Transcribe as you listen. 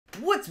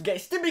What's up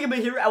guys, Timmygammer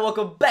here and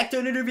welcome back to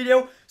another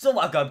video. So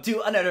welcome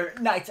to another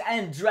Knights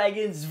and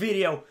Dragons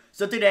video.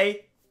 So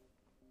today,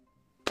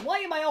 why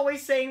am I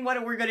always saying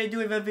what we're gonna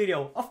do in the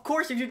video? Of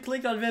course, if you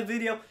clicked on the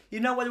video, you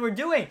know what we're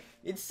doing.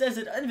 It says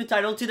it in the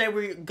title. Today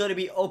we're gonna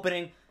be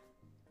opening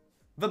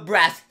the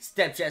brass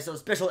step chest, so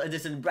special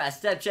edition brass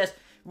step chest.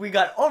 We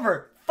got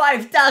over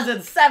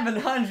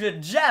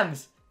 5,700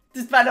 gems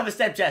to spend on the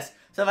step chest.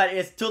 So that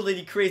is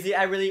totally crazy.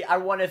 I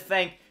want to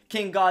thank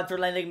King God for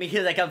lending me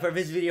his account for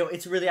this video.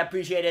 It's really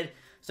appreciated.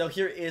 So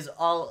here is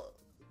the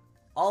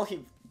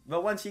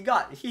ones he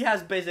got. He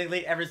has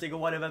basically every single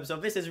one of them. So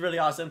this is really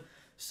awesome.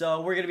 So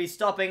we're gonna be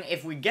stopping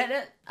if we get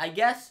it, I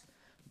guess.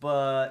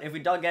 But if we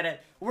don't get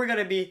it, we're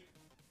gonna be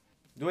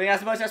doing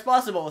as much as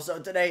possible.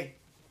 So today,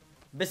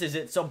 this is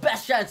it. So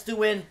best chance to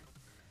win.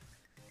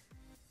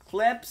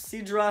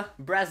 Clepsydra,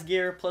 brass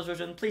gear, plus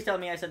version. Please tell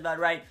me I said that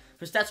right.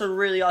 The stats are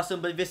really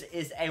awesome, but this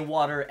is a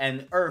water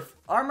and earth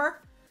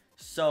armor.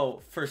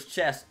 So first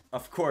chest,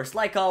 of course,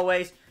 like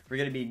always, we're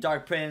gonna be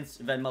dark prints,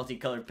 then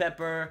multicolored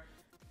pepper,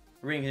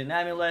 rings and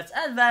amulets,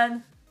 and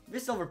then the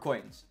silver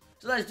coins.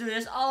 So let's do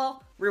this.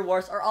 All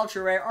rewards are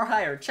ultra rare or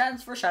higher.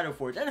 Chance for Shadow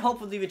Forge, and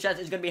hopefully the chance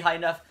is gonna be high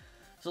enough.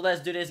 So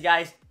let's do this,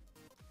 guys.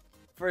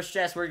 First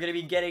chest we're gonna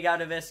be getting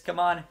out of this. Come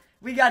on,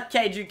 we got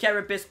Kaiju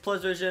Carapace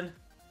plus version.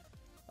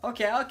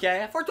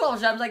 Okay. For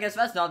 12 gems, I guess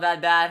that's not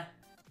that bad.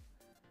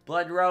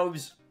 Blood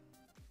robes.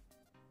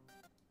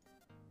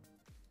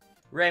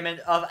 Raiment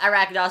of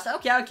Arachnos.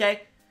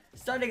 Okay.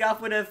 Starting off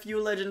with a few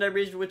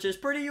legendaries, which is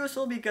pretty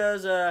useful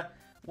because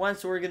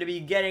once we're gonna be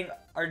getting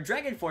our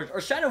Dragon Forge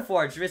or Shadow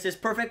Forge, this is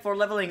perfect for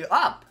leveling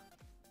up.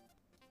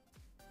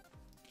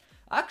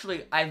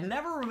 Actually, I've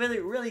never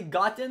really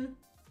gotten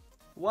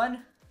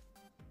one.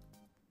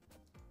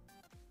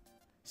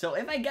 So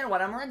if I get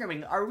one, I'm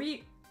wondering, are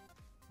we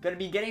gonna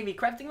be getting the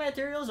crafting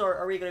materials or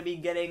are we gonna be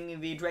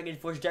getting the Dragon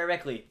Forge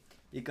directly?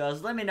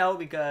 Because let me know,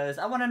 because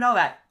I want to know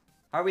that.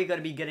 Are we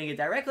gonna be getting it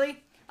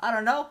directly? I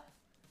don't know.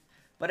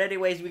 But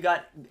anyways, we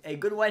got a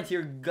good one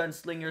here.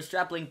 Gunslinger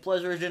Strapling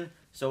plus version.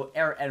 So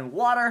air and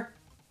water.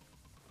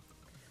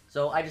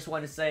 So I just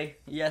want to say,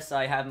 yes,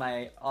 I have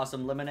my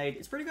awesome lemonade.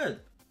 It's pretty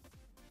good.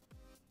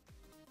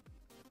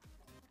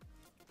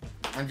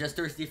 I'm just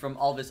thirsty from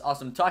all this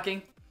awesome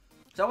talking.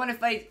 So I want to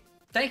say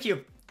thank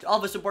you to all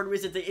the support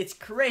recently. It's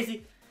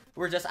crazy.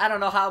 We're just, I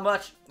don't know how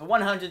much,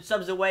 100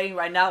 subs away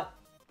right now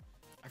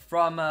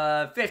from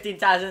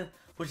 15,000,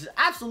 which is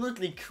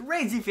absolutely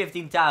crazy.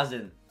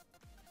 15,000.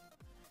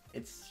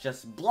 It's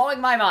just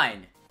blowing my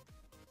mind.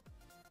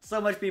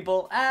 So much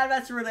people, and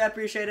that's really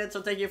appreciated.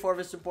 So thank you for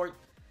the support.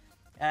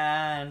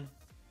 And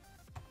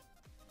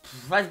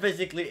that's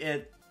basically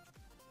it.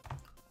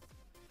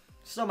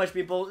 So much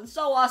people. It's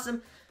so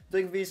awesome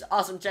doing these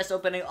awesome chest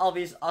opening, all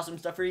these awesome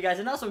stuff for you guys,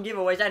 and also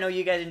giveaways. I know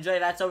you guys enjoy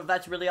that, so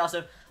that's really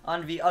awesome.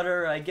 On the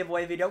other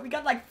giveaway video, we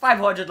got like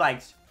 500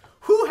 likes.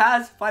 Who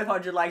has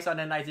 500 likes on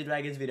the Knights and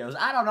Dragons videos?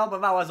 I don't know,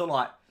 but that was a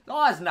lot.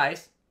 Oh, that's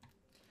nice.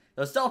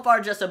 So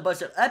far, just a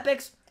bunch of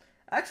epics.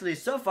 Actually,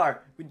 so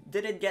far, we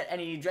didn't get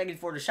any Dragon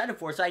Forge or Shadow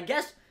Forge, so I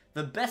guess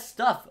the best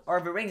stuff are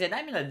the rings and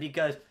amulets,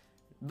 because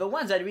the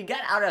ones that we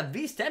got out of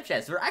these step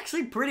chests were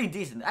actually pretty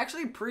decent.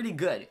 Actually pretty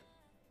good.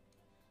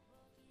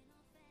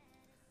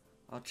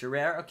 Ultra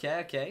rare,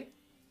 okay.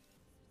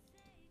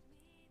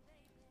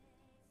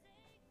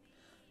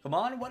 Come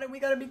on, what are we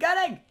gonna be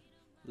getting?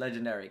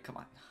 Legendary, come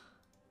on.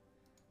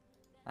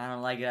 I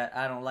don't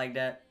like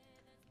that.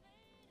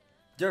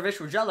 Dervish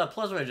Regella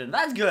plus version,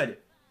 that's good.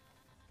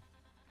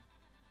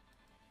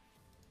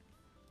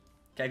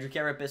 Kaiju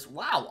Carapace,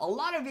 wow, a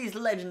lot of these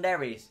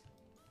legendaries.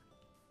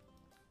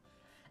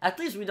 At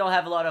least we don't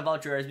have a lot of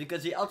ultra rares,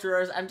 because the ultra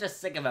rares, I'm just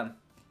sick of them.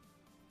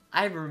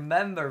 I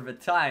remember the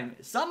time,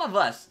 some of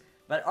us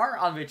that are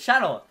on the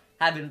channel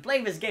have been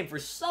playing this game for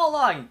so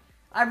long.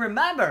 I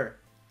remember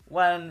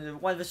when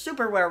the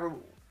super rare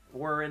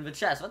were in the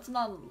chest. That's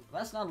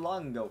not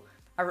long ago.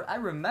 I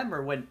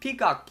remember when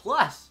Peacock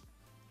Plus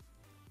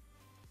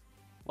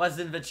was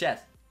in the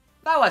chest.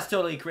 That was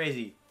totally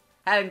crazy.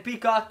 Having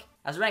Peacock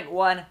as rank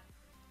 1.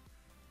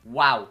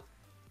 Wow.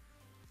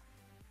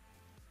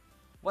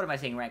 What am I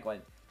saying, rank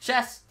 1?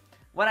 Chest.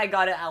 When I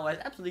got it, I was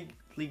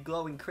absolutely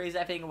glowing crazy.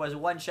 I think it was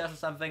 1 chest or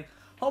something.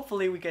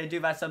 Hopefully we can do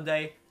that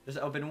someday. Just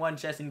open 1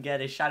 chest and get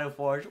a Shadow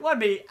Forge. Would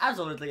be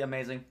absolutely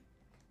amazing.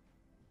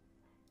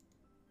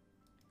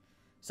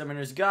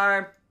 Summoner's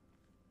Garb.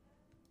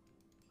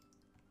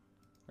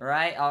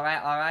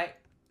 Alright.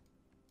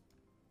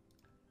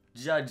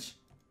 Judge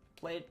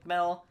Plate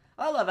Metal.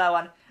 I love that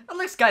one. It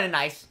looks kind of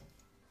nice.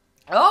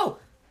 Oh!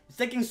 It's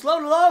taking slow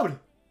to load.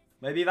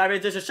 Maybe if I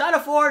made this a Shadow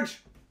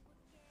Forge.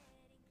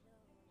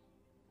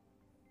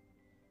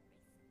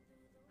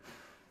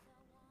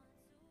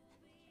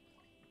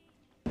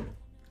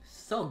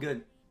 So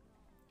good.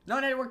 No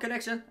network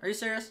connection. Are you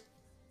serious?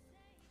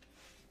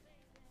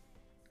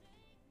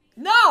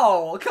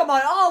 No! Come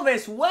on, all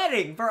this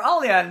waiting for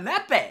only an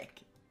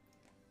epic.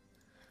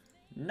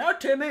 No,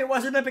 Timmy, it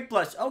was an epic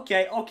plus.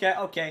 Okay.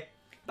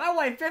 By the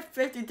way,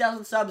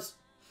 50,000 subs.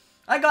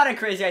 I got a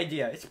crazy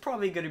idea. It's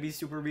probably gonna be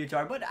super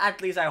retard, but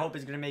at least I hope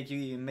it's gonna make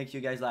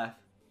you guys laugh.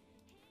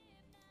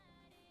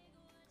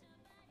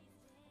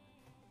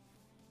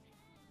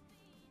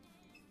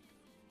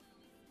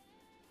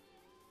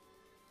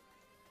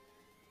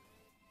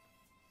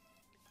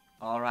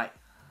 All right.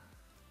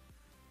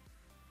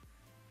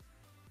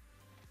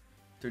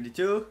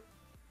 32.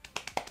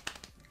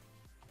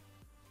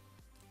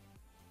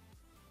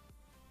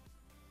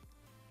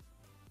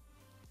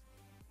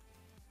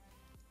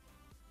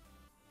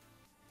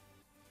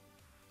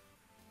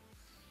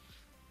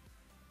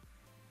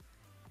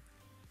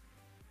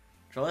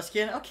 Troll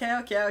skin,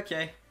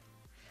 okay.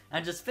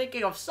 I'm just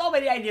thinking of so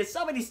many ideas,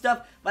 so many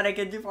stuff that I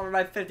can do for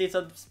my 50th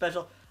sub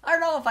special. I don't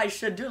know if I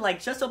should do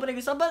like just opening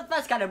a sub, but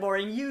that's kind of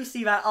boring. You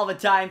see that all the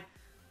time.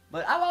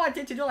 But I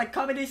wanted to do like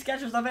comedy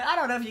sketch or something. I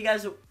don't know if you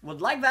guys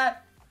would like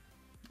that.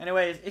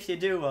 Anyways, if you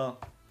do, well,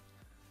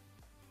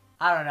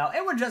 I don't know.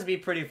 It would just be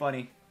pretty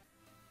funny.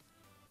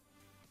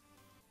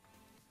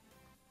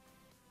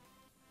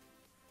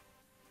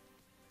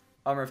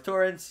 Armor of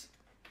Torrents.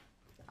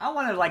 I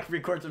want to like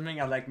record something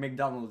at like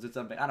McDonald's or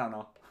something. I don't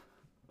know.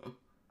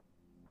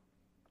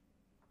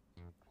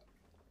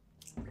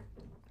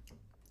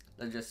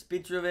 Let's just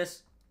speed through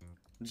this.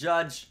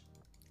 Judge.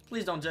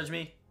 Please don't judge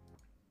me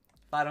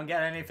if I don't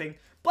get anything.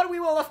 But we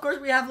will, of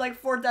course. We have like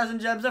 4,000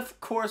 gems. Of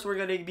course we're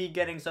going to be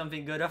getting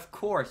something good. Of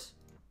course.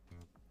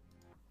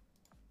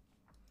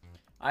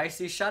 I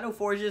see Shadow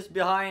Forges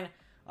behind.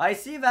 I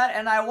see that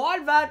and I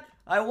want that.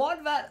 I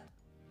want that.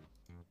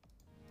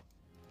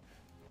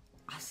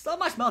 So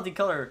much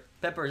multicolor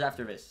peppers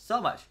after this.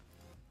 So much.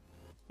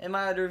 In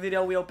my other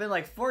video, we opened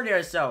like 40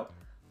 or so.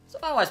 So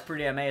that was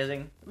pretty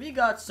amazing. We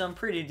got some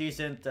pretty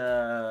decent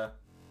 3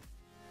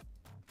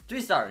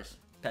 stars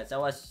pets. I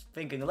was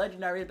thinking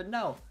legendary, but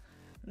no.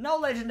 No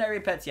legendary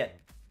pets yet.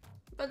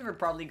 But they're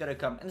probably gonna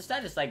come.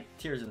 Instead, it's like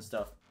tiers and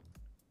stuff.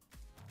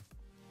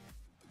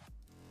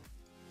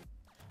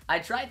 I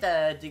tried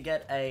to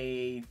get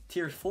a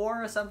tier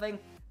 4 or something.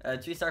 A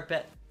 3-star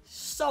pet.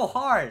 So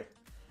hard.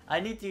 I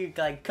need to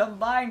like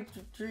combine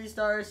 3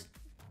 stars,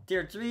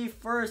 tier 3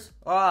 first.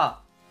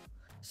 Ah,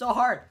 so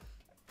hard.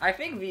 I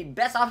think the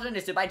best option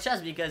is to buy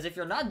chests because if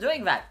you're not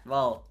doing that,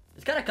 well,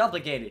 it's kind of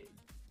complicated.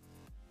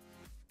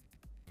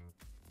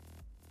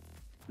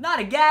 Not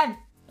again.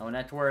 No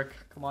network.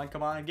 Come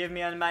on, give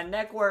me on my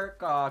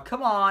network. Oh,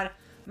 come on.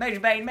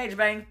 Mage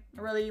Bane.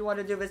 Really, you want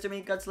to do this to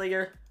me,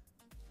 Gunslinger?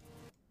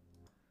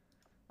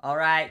 All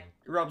right,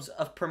 Robes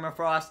of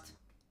Permafrost.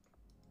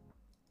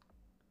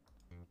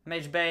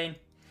 Mage Bane.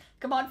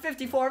 Come on,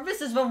 54. This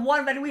is the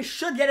one that we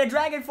should get a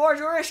Dragon Forge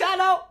or a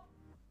Shadow.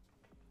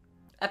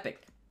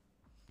 Epic.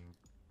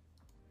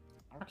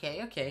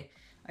 Okay.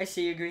 I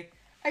see you agree.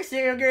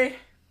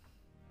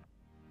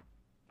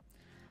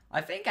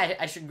 I think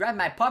I should grab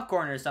my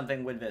popcorn or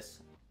something with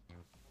this.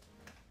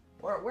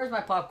 Where's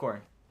my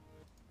popcorn?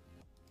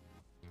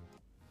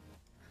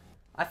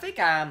 I think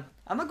I'm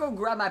gonna go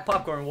grab my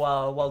popcorn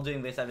while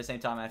doing this at the same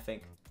time, I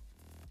think.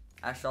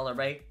 Astral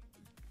Array.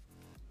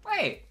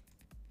 Wait.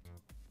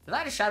 Is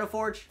that a Shadow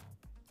Forge?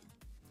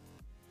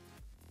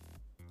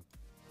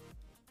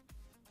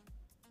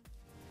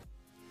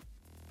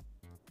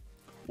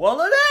 Well,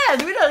 it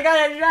is! We just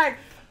got a drag.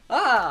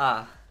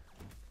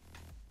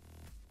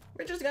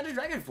 We just got a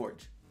Dragon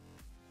Forge.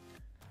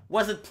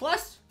 Was it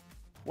plus?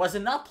 Was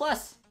it not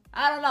plus?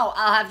 I don't know.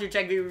 I'll have to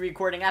check the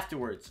recording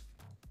afterwards.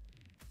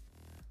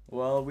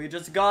 Well, we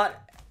just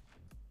got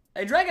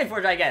a Dragon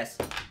Forge, I guess.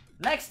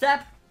 Next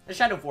step, the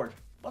Shadow Forge.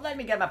 Well, let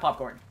me get my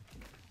popcorn.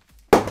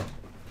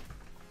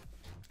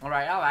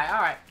 Alright.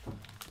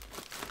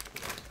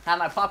 Have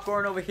my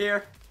popcorn over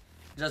here.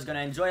 Just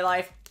gonna enjoy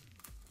life.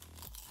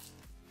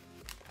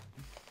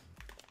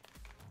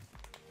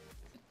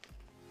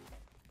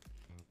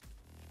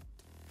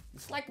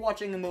 It's like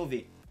watching a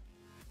movie.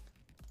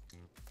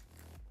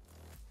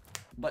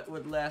 But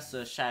with less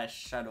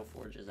Shadow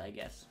Forges, I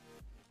guess.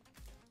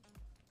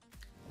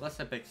 Less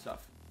epic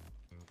stuff.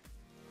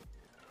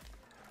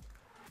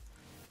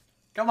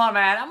 Come on,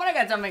 man. I'm gonna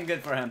get something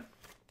good for him.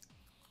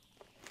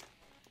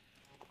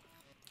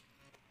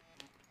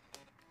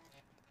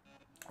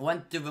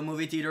 Went to the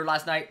movie theater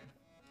last night.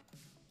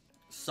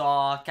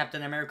 Saw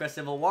Captain America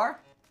Civil War.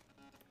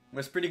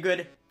 Was pretty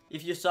good.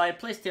 If you saw it,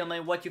 please tell me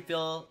what you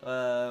felt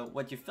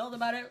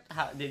about it.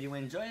 How did you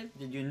enjoy it?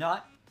 Did you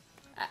not?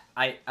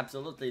 I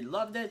absolutely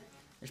loved it,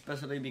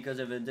 especially because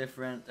of the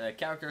different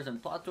characters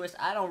and plot twists.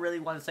 I don't really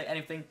want to say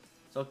anything,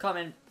 so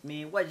comment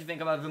me what you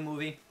think about the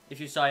movie. If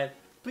you saw it,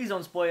 please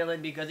don't spoil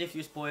it, because if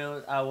you spoil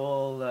it, I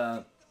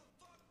will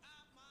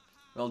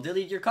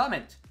delete your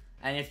comment.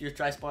 And if you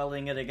try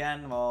spoiling it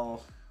again,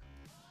 well,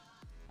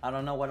 I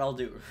don't know what I'll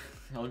do.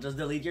 I'll just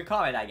delete your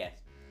comment, I guess.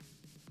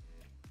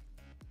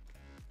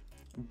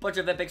 Bunch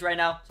of epics right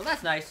now, so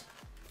that's nice.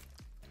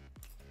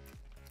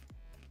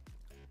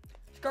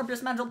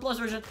 Scorpius Mantle Plus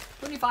version,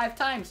 25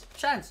 times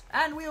chance,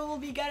 and we will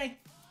be getting...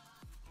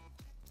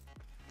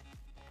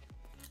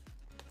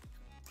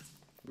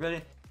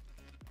 Really?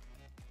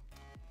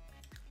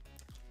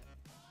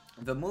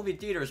 The movie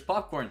theater's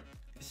popcorn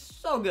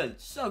So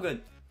good, so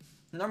good.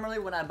 Normally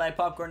when I buy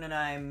popcorn and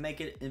I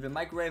make it in the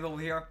microwave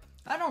over here,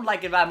 I don't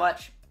like it that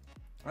much.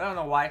 I don't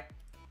know why.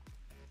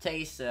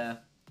 Tastes,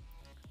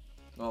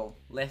 well,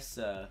 less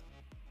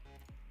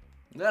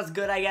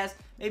good, I guess.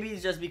 Maybe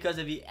it's just because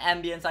of the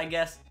ambience, I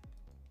guess.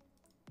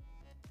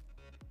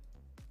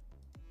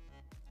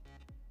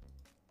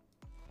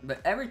 But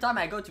every time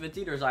I go to the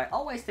theaters, I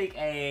always take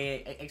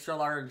a extra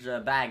large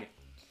bag.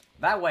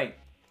 That way,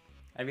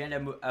 at the end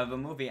of a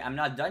movie, I'm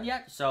not done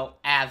yet, so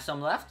I have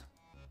some left.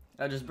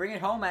 I'll just bring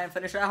it home and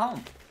finish it at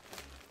home.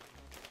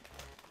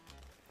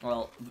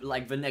 Well,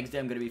 like the next day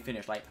I'm gonna be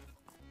finished. Like,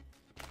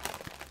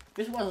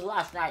 this was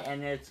last night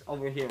and it's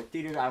over here.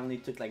 Theaters, I only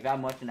took like that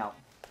much, and now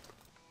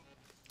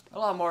a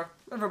lot more.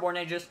 Riverborn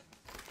Ages.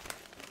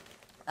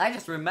 I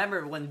just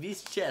remember when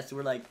these chests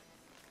were like,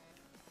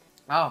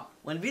 oh,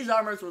 when these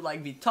armors were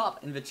like the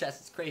top in the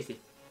chest. It's crazy.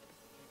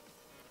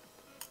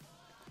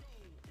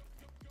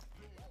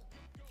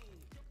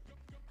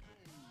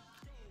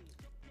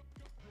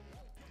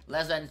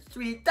 Less than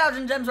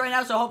 3,000 gems right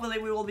now, so hopefully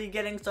we will be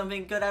getting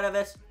something good out of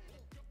this.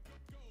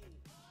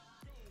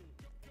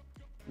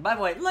 By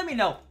the way, let me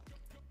know,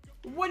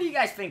 what do you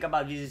guys think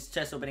about these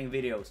chest opening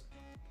videos?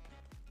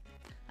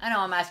 I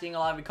know I'm asking a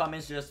lot of the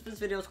comments, just this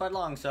video is quite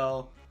long,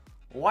 so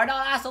why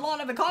not ask a lot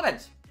of the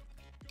comments?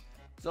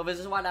 So this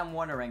is what I'm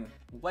wondering.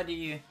 What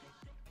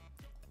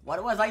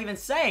was I even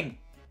saying?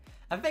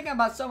 I'm thinking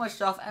about so much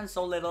stuff and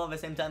so little at the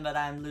same time that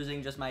I'm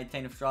losing just my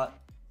train of thought.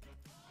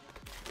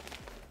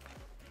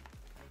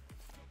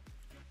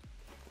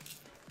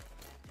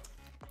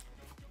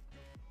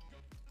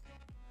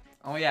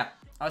 Oh yeah,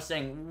 I was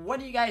saying,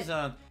 what do you guys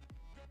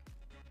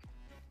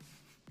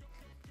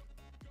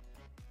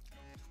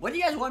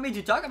want me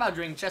to talk about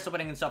during chest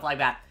opening and stuff like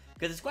that?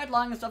 Because it's quite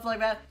long and stuff like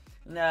that.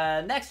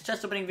 Next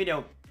chest opening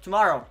video,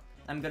 tomorrow,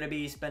 I'm gonna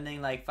be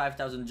spending like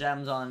 5,000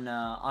 gems on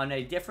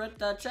a different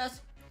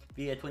chest.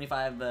 The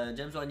 25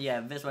 gems one,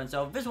 yeah, this one.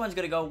 So this one's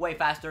gonna go way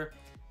faster,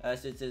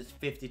 since it's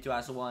 52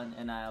 as one,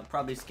 and I'll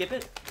probably skip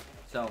it.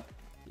 So,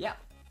 yeah.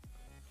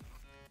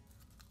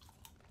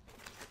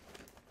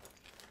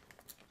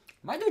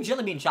 Might do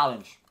Jelly Bean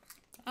Challenge.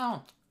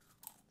 Oh.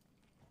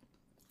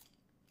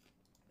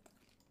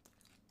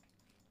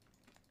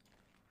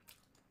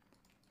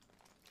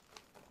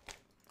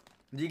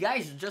 Do you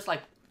guys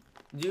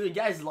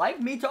like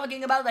me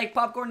talking about like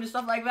popcorn and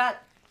stuff like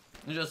that?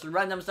 And just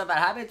random stuff that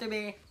happened to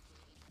me?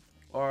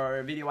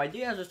 Or video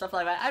ideas or stuff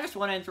like that? I just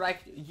want to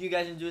interact with you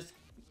guys and do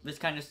this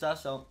kind of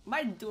stuff. So,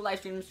 might do live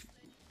streams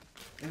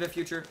in the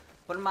future.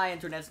 But my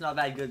internet's not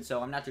that good,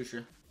 so I'm not too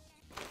sure.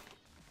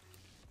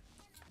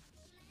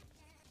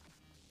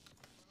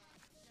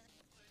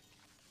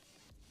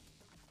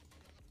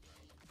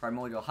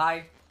 Primordial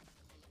High.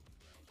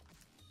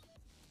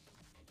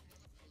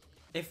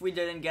 If we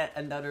didn't get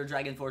another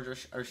Dragon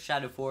Forge or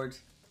Shadow Forge,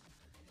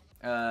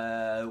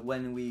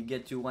 when we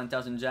get to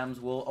 1,000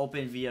 gems, we'll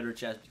open the other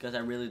chest, because I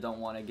really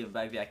don't want to give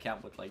back the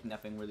account with like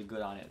nothing really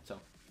good on it. So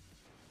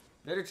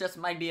the other chest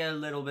might be a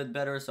little bit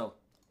better, so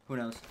who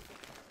knows.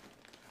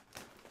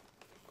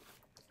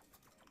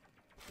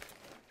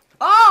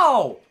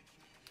 Oh!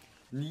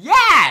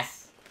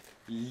 Yes!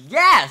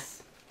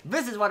 Yes!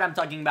 This is what I'm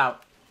talking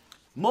about.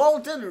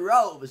 Molten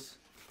Rose.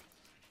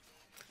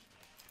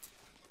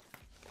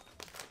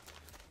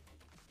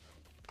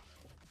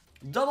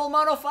 Double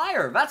Mono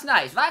Fire. That's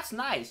nice. That's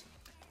nice.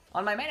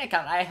 On my main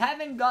account, I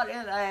haven't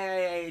gotten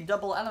a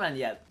double element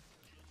yet.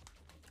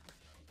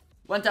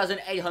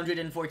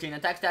 1,814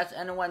 attack stats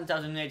and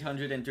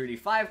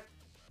 1,835.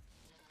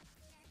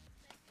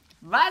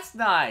 That's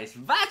nice.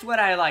 That's what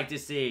I like to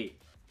see.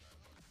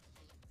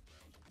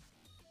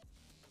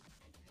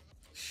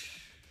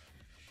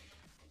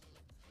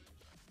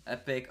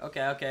 Epic.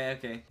 Okay, okay,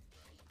 okay.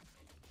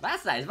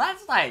 That's nice.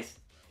 That's nice.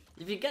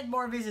 If you get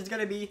more of these, it's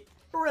gonna be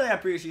really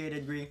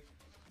appreciated, Gree.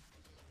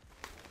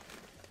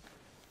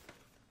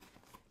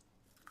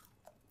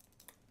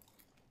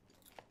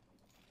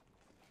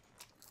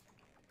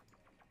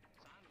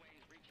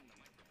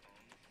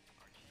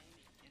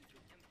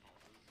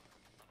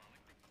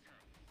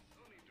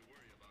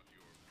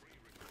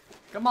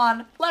 Come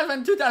on, less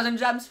than 2,000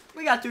 gems.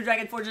 We got 2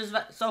 Dragon Forges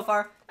so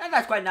far, and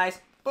that's quite nice.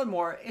 But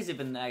more is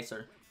even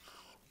nicer.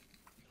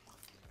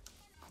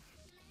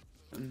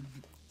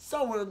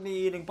 So we'll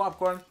be eating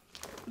popcorn.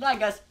 But I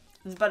guess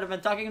it's better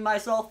than talking to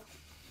myself.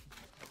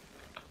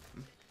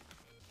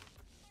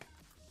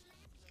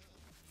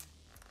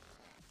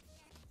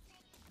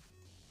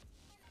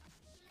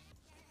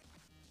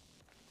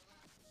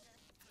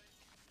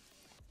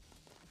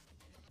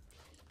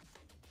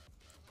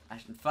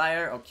 Ash and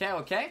Fire. Okay,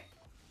 okay.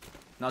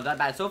 Not that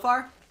bad so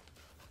far.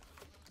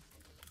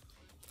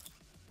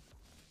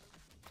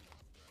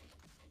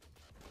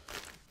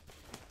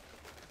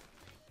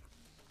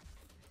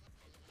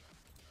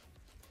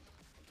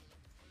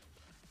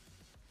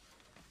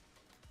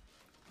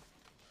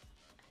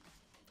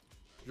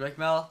 Drake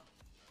Mel.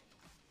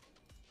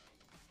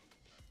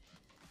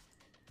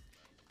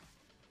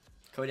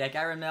 Kodiak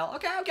Iron Mel.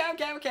 Okay, okay,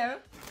 okay, okay.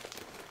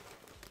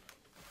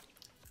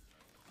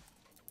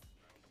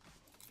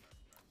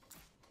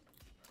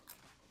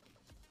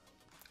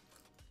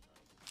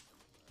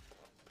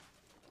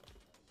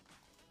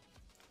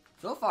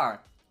 So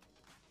far.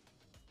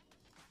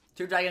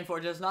 2 Dragon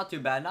Forges, not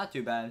too bad, not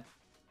too bad.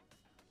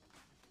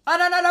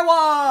 And another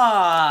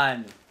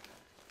one!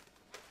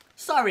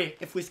 Sorry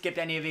if we skipped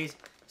any of these.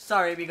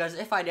 Sorry, because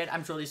if I did,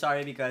 I'm truly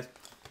sorry because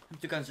I'm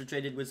too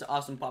concentrated with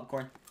awesome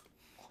popcorn.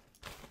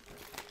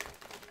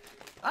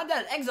 And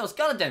then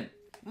Exoskeleton,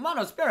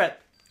 Mono Spirit.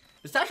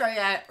 The stats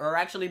are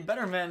actually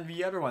better than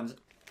the other ones.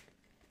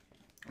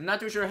 I'm not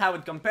too sure how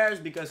it compares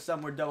because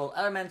some were double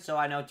elements, so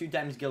I know 2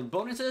 times guild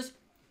bonuses.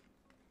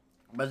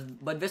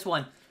 But this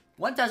one,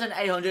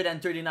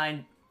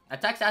 1,839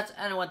 attack stats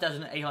and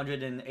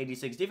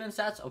 1,886 defense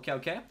stats. Okay,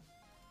 okay.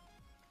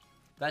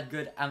 That's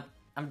good. I'm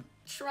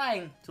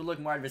trying to look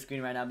more at the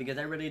screen right now because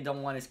I really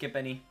don't want to skip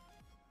any.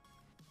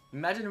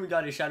 Imagine we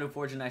got a Shadow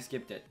Forge and I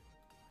skipped it.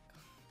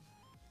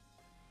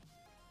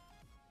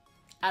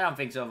 I don't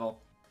think so though.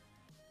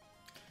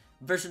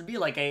 There should be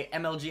like a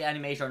MLG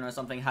animation or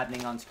something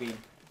happening on screen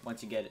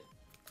once you get it.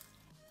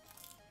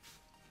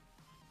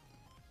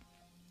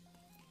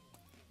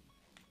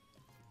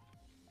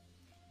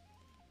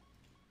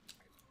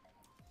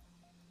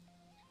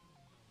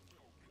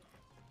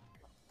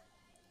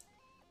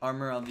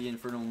 Armor of the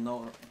Infernal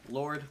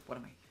Lord. What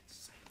am I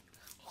saying?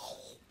 Oh.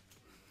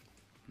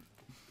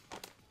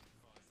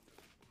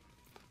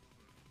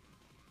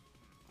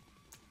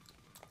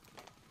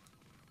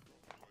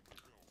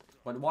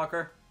 What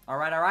Walker?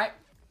 Alright, alright.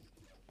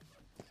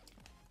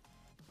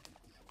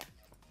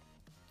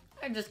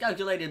 I just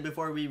calculated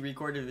before we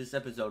recorded this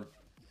episode.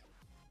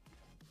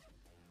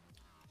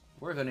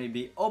 We're gonna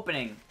be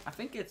opening, I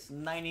think it's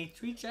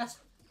 93 chests.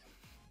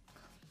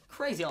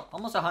 Crazy,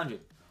 almost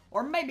 100.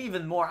 Or maybe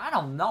even more, I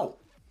don't know.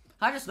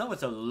 I just know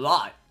it's a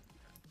lot.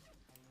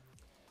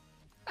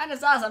 And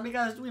it's awesome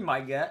because we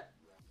might get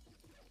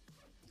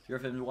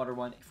Pure Flame Water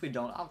one. If we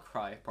don't, I'll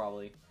cry,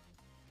 probably.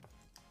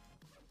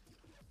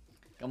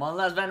 Come on,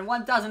 less than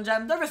 1,000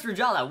 gems. There is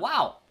Ripjaws.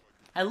 Wow.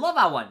 I love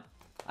that one.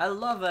 I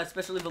love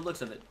especially the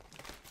looks of it.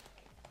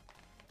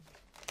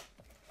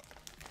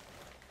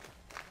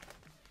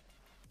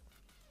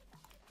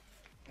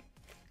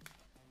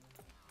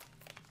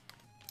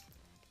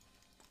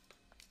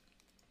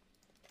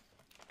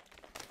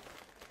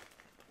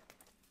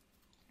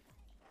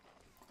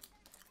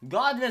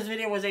 God, this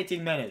video was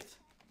 18 minutes.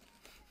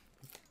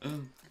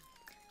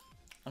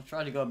 I'll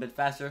try to go a bit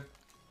faster.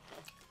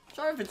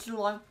 Sorry if it's too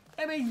long.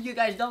 Maybe you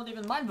guys don't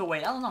even mind the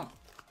wait. I don't know.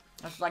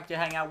 I just like to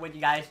hang out with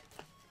you guys.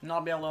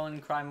 Not be alone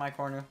and cry in my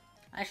corner.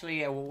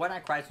 Actually, when I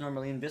cry, it's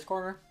normally in this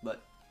corner.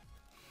 But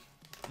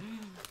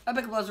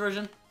Epic Plus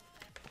version.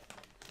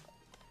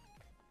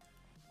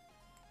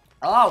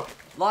 Oh,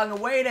 long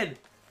awaited.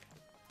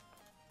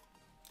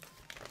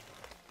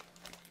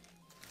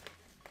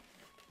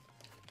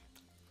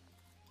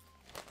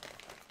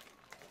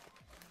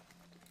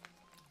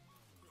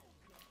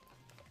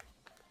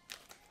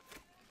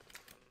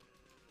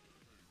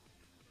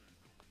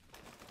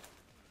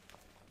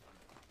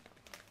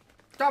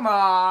 Come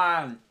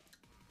on!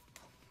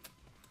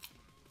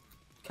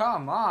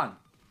 Come on!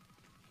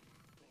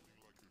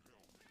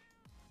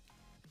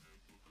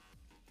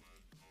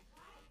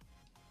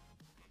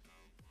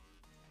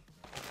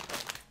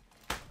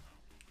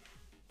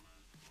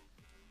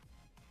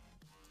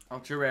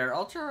 Ultra rare,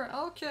 okay,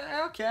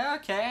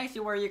 I see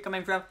where you're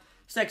coming from.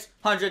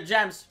 600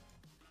 gems.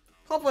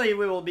 Hopefully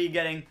we will be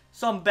getting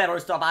some better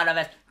stuff out of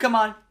it. Come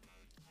on.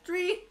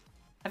 3?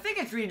 I think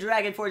it's 3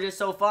 Dragon Forges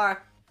so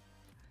far.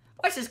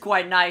 Which is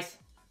quite nice.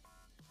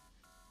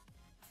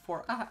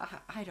 4,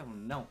 I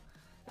don't know.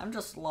 I'm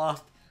just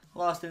lost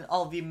in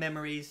all the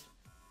memories.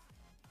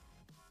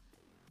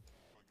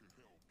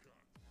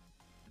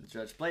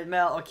 Judge Blade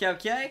Mail,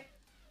 okay.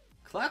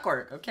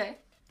 Clockwork, okay.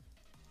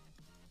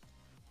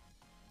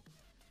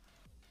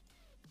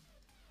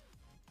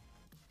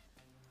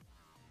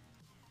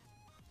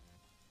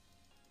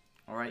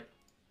 Alright.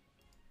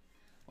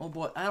 Oh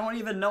boy, I don't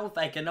even know if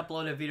I can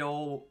upload a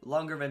video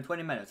longer than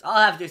 20 minutes.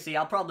 I'll have to see.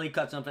 I'll probably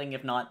cut something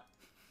if not.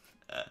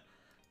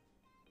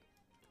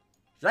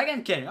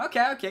 Dragon King,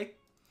 okay.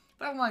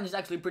 That one is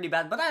actually pretty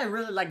bad, but I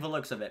really like the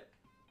looks of it.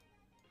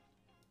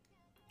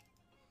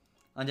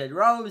 Undead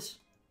Rose.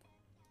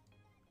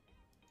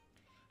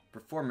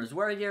 Performer's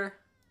Warrior.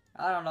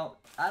 I don't know.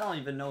 I don't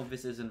even know if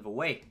this is in the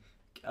way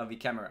of the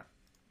camera.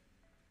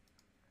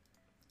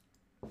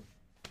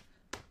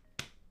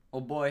 Oh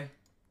boy.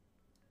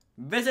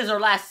 This is our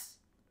last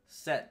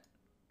set.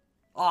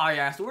 Oh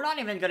yeah, so we're not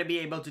even gonna be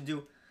able to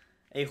do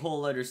a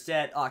whole other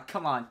set. Oh,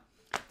 come on.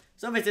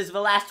 So this is the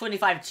last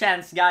 25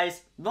 chance,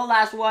 guys. The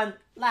last one.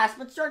 Last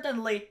but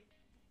certainly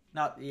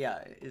not,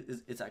 yeah,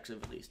 it's actually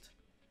released.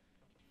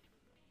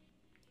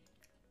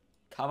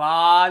 Come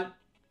on.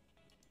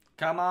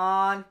 Come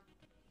on.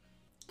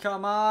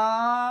 Come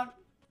on.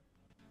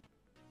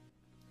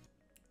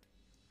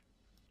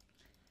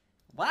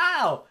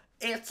 Wow,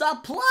 it's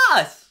a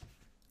plus.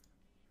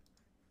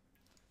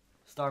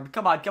 Storm,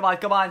 come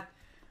on.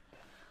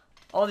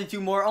 Only 2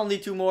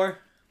 more,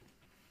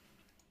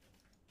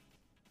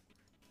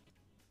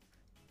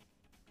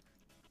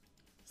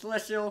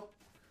 Celestial.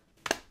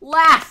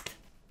 Last!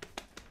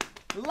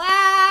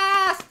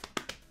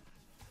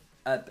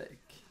 Epic.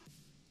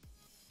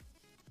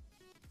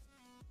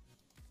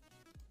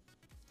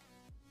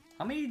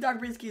 How many dark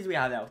breed skis do we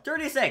have now?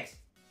 36!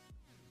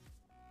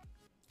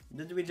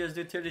 Did we just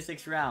do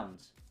 36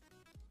 rounds?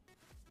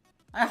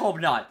 I hope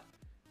not.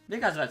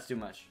 Because that's too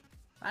much.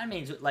 That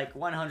means like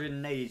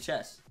 180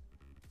 chests.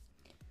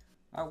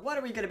 Alright, what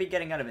are we gonna be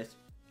getting out of it?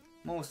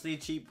 Mostly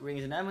cheap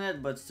rings and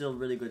amulet, but still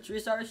really good 3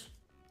 stars.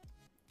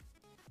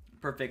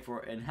 Perfect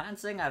for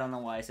enhancing. I don't know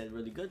why I said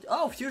really good.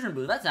 Oh, fusion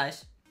boost. That's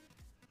nice.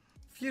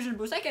 Fusion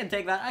boost. I can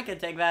take that. I can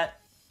take that.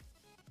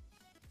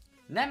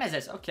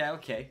 Nemesis. Okay,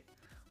 okay.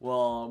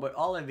 Well, with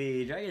all of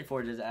the Dragon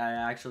Forges, I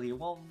actually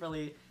won't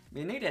really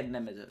be needed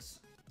Nemesis.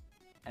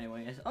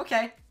 Anyways,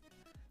 okay.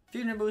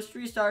 Fusion boost,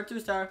 3 star, 2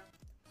 star.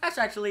 That's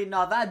actually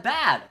not that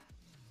bad.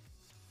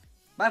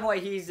 By the way,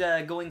 he's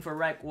going for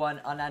rank 1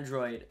 on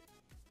Android.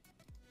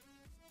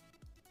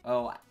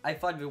 Oh, I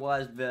thought it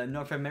was the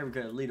North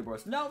America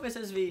leaderboards. No, this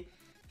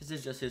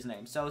is just his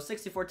name. So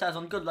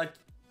 64,000. Good luck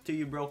to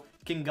you, bro.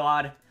 King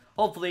God.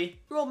 Hopefully,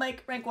 you will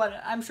make rank 1.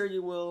 I'm sure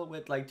you will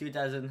with like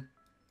 2,000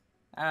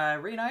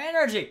 arena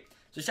energy.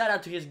 So shout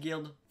out to his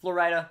guild,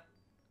 Florida.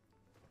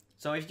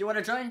 So if you want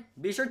to join,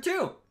 be sure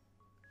to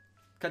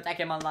contact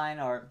him online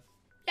or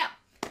yeah.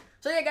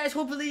 So yeah, guys,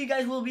 hopefully you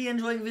guys will be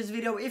enjoying this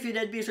video. If you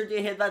did, be sure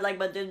to hit that like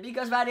button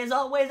because that is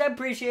always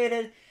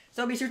appreciated.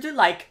 So be sure to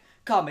like,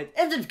 comment,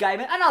 and subscribe,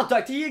 and I'll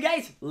talk to you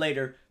guys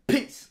later.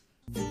 Peace.